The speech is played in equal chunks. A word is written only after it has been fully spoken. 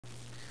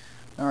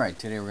Alright,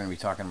 today we're going to be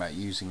talking about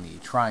using the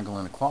triangle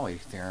inequality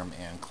theorem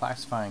and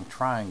classifying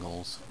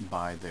triangles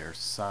by their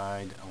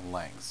side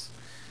lengths.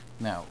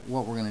 Now,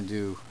 what we're going to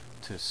do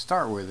to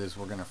start with is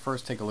we're going to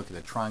first take a look at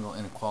the triangle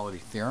inequality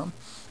theorem,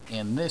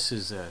 and this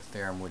is a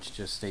theorem which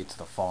just states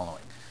the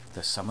following.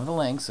 The sum of the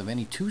lengths of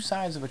any two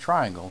sides of a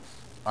triangle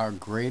are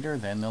greater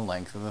than the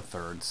length of the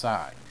third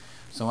side.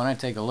 So when I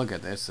take a look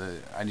at this,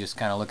 I just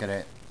kind of look at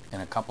it in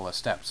a couple of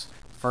steps.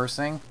 First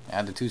thing,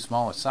 add the two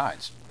smallest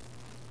sides.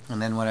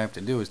 And then what I have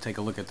to do is take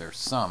a look at their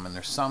sum, and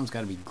their sum's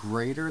got to be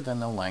greater than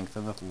the length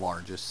of the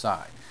largest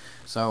side.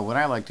 So what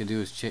I like to do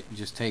is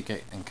just take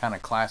it and kind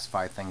of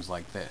classify things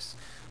like this.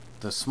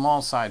 The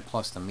small side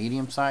plus the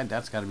medium side,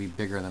 that's got to be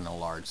bigger than the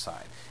large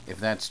side. If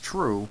that's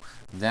true,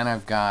 then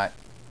I've got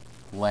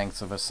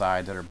lengths of a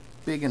side that are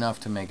big enough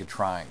to make a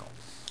triangle.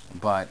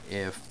 But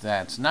if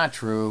that's not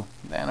true,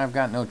 then I've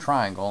got no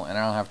triangle, and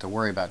I don't have to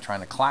worry about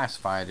trying to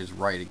classify it as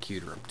right,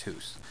 acute, or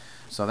obtuse.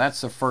 So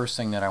that's the first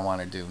thing that I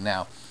want to do.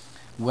 Now,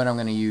 what I'm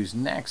going to use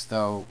next,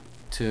 though,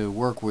 to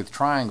work with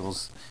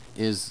triangles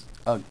is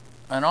an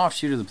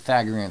offshoot of the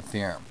Pythagorean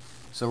theorem.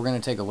 So we're going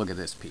to take a look at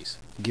this piece.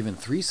 Given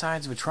three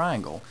sides of a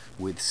triangle,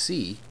 with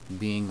C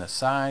being the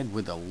side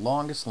with the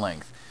longest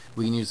length,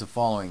 we can use the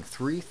following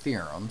three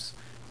theorems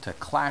to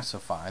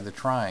classify the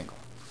triangle.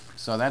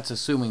 So that's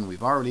assuming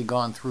we've already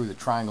gone through the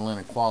triangle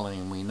inequality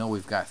and we know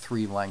we've got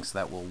three lengths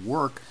that will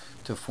work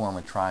to form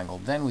a triangle.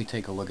 Then we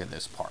take a look at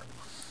this part.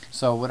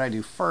 So what I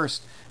do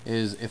first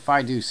is if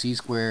I do c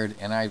squared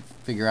and I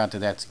figure out that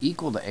that's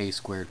equal to a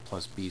squared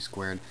plus b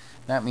squared,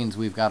 that means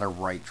we've got a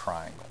right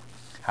triangle.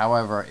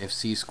 However, if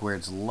c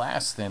squared is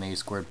less than a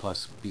squared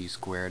plus b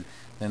squared,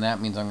 then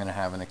that means I'm going to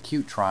have an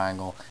acute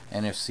triangle,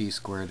 and if c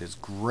squared is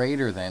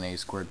greater than a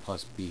squared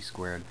plus b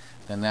squared,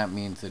 then that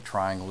means the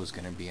triangle is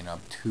going to be an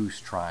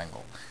obtuse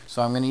triangle.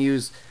 So I'm going to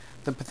use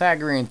the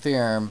Pythagorean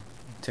theorem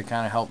to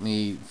kind of help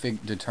me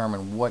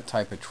determine what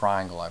type of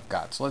triangle I've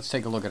got. So let's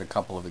take a look at a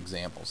couple of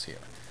examples here.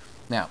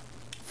 Now,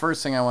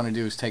 first thing I want to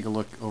do is take a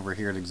look over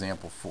here at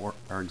example 4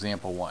 or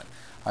example 1.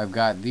 I've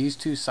got these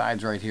two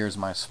sides right here as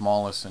my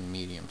smallest and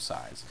medium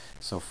sides.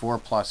 So 4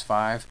 plus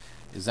 5,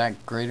 is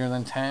that greater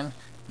than 10?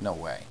 No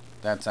way.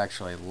 That's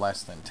actually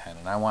less than 10,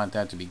 and I want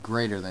that to be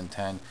greater than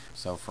 10.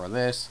 So for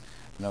this,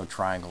 no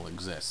triangle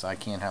exists. I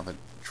can't have a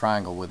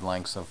triangle with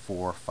lengths of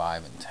 4,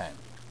 5, and 10.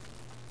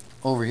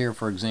 Over here,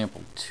 for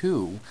example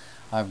 2,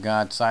 I've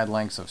got side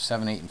lengths of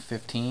 7, 8, and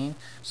 15.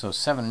 So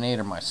 7 and 8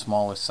 are my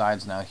smallest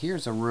sides. Now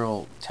here's a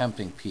real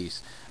tempting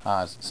piece.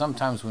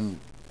 Sometimes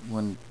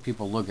when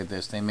people look at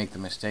this, they make the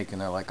mistake and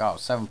they're like, oh,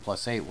 7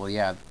 plus 8, well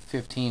yeah,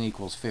 15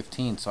 equals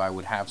 15, so I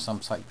would have some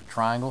type of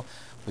triangle.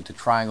 But the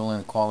triangle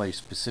inequality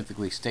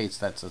specifically states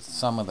that the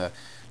sum of the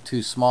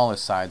two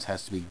smallest sides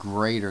has to be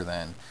greater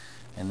than,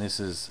 and this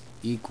is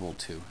equal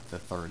to, the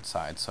third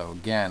side. So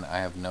again, I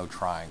have no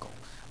triangle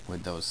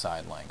with those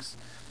side lengths.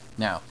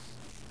 Now,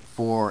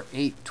 for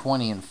 8,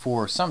 20, and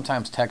 4,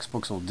 sometimes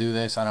textbooks will do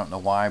this. I don't know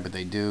why, but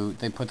they do.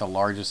 They put the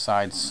largest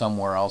side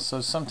somewhere else,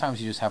 so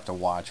sometimes you just have to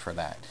watch for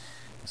that.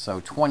 So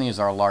 20 is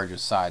our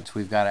largest side, so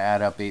we've got to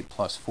add up 8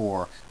 plus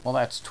 4. Well,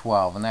 that's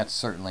 12, and that's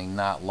certainly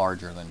not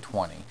larger than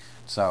 20.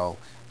 So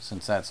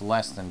since that's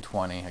less than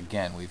 20,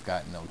 again, we've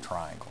got no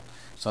triangle.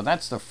 So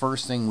that's the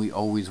first thing we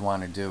always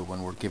want to do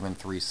when we're given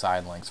three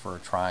side lengths for a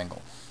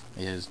triangle,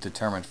 is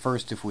determine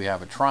first if we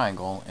have a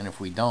triangle, and if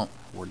we don't,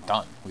 we're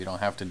done. We don't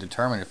have to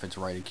determine if it's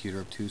right, acute,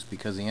 or obtuse,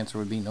 because the answer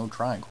would be no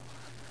triangle.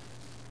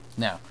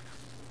 Now,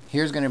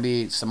 here's going to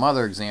be some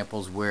other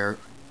examples where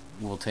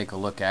we'll take a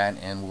look at,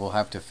 and we'll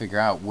have to figure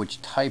out which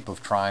type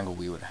of triangle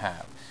we would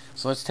have.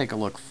 So let's take a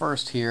look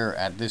first here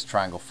at this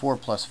triangle. 4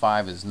 plus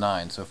 5 is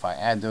 9, so if I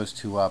add those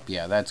two up,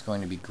 yeah, that's going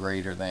to be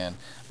greater than,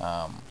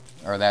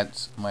 or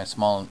that's my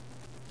small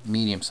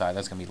medium side,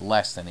 that's going to be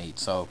less than 8,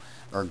 so,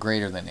 or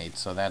greater than 8,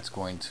 so that's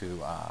going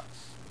to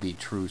be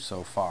true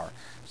so far.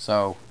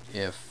 So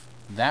if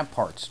that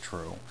part's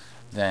true,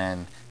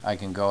 then I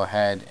can go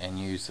ahead and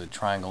use the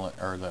triangle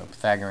or the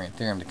Pythagorean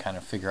theorem to kind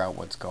of figure out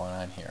what's going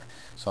on here.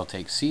 So I'll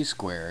take c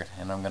squared,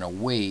 and I'm going to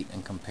weight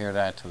and compare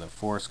that to the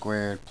 4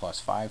 squared plus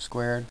 5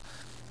 squared.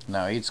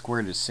 Now 8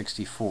 squared is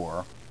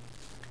 64,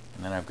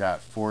 and then I've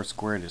got 4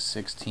 squared is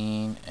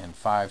 16, and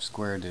 5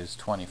 squared is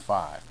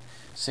 25.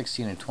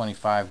 16 and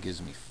 25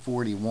 gives me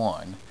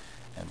 41,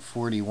 and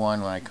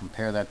 41, when I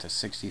compare that to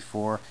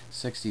 64,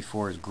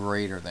 64 is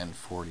greater than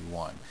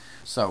 41.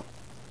 So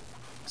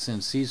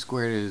since c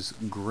squared is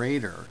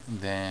greater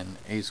than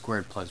a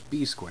squared plus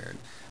b squared,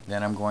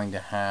 then I'm going to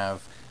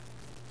have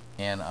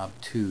an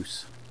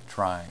obtuse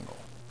triangle.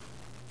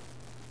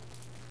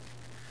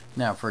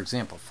 Now, for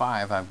example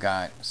 5, I've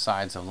got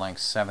sides of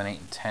length 7, 8,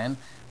 and 10.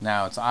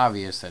 Now, it's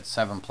obvious that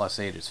 7 plus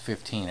 8 is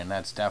 15, and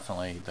that's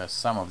definitely the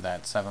sum of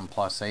that. 7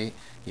 plus 8,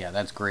 yeah,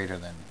 that's greater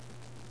than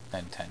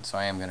 10. So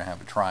I am going to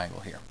have a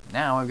triangle here.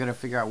 Now, I've got to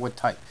figure out what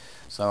type.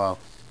 So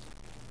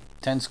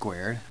 10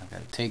 squared, I've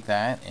got to take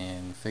that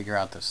and figure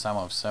out the sum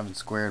of 7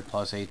 squared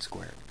plus 8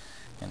 squared.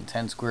 And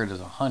 10 squared is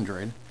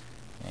 100,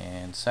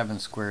 and 7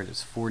 squared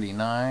is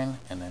 49,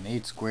 and then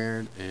 8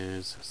 squared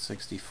is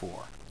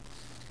 64.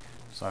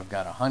 So I've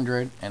got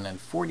 100, and then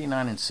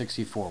 49 and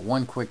 64.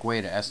 One quick way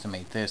to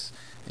estimate this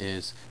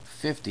is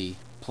 50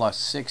 plus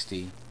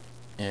 60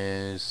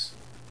 is,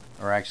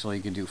 or actually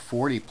you could do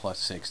 40 plus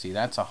 60,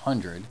 that's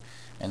 100,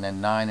 and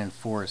then 9 and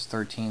 4 is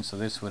 13, so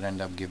this would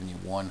end up giving you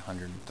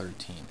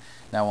 113.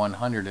 Now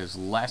 100 is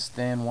less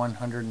than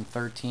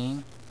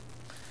 113,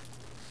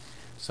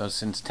 so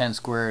since 10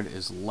 squared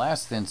is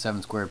less than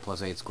 7 squared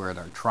plus 8 squared,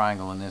 our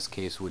triangle in this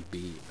case would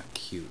be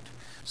acute.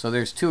 So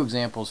there's two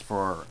examples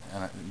for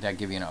that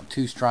give you an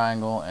obtuse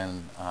triangle,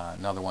 and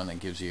another one that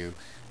gives you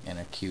an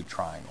acute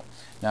triangle.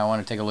 Now I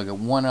want to take a look at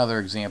one other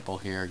example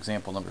here,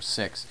 example number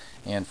 6,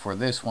 and for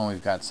this one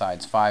we've got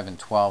sides 5 and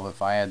 12.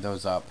 If I add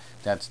those up,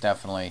 that's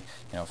definitely,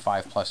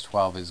 5 plus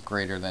 12 is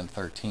greater than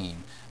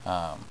 13,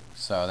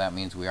 so that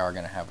means we are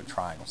going to have a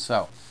triangle.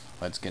 So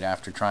let's get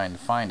after trying to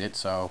find it.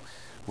 So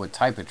what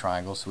type of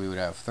triangle? So we would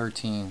have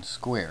 13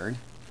 squared,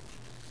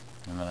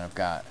 and then I've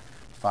got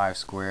 5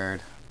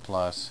 squared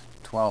plus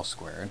 12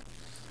 squared.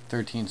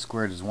 13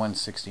 squared is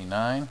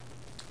 169,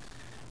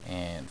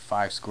 and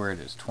 5 squared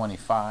is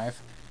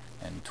 25,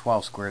 and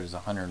 12 squared is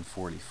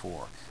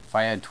 144. If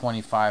I add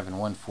 25 and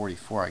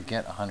 144, I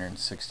get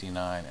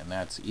 169, and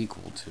that's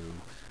equal to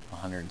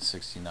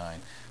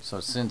 169.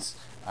 So since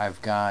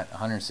I've got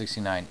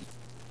 169,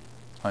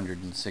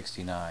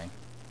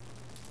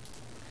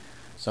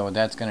 so what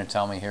that's going to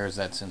tell me here is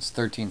that since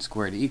 13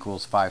 squared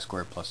equals 5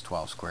 squared plus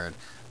 12 squared,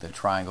 the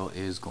triangle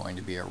is going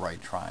to be a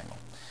right triangle.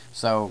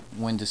 So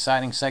when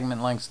deciding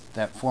segment lengths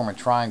that form a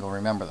triangle,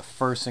 remember the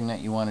first thing that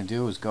you want to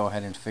do is go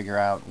ahead and figure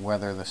out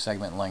whether the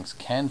segment lengths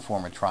can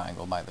form a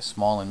triangle by the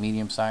small and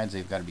medium sides.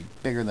 They've got to be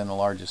bigger than the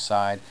largest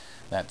side.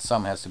 That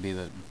sum has to be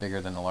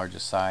bigger than the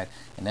largest side.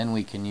 And then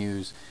we can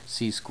use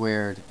c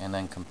squared and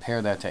then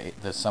compare that to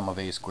the sum of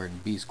a squared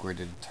and b squared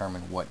to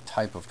determine what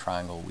type of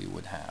triangle we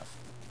would have.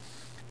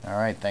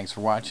 Alright, thanks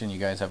for watching. You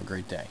guys have a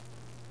great day.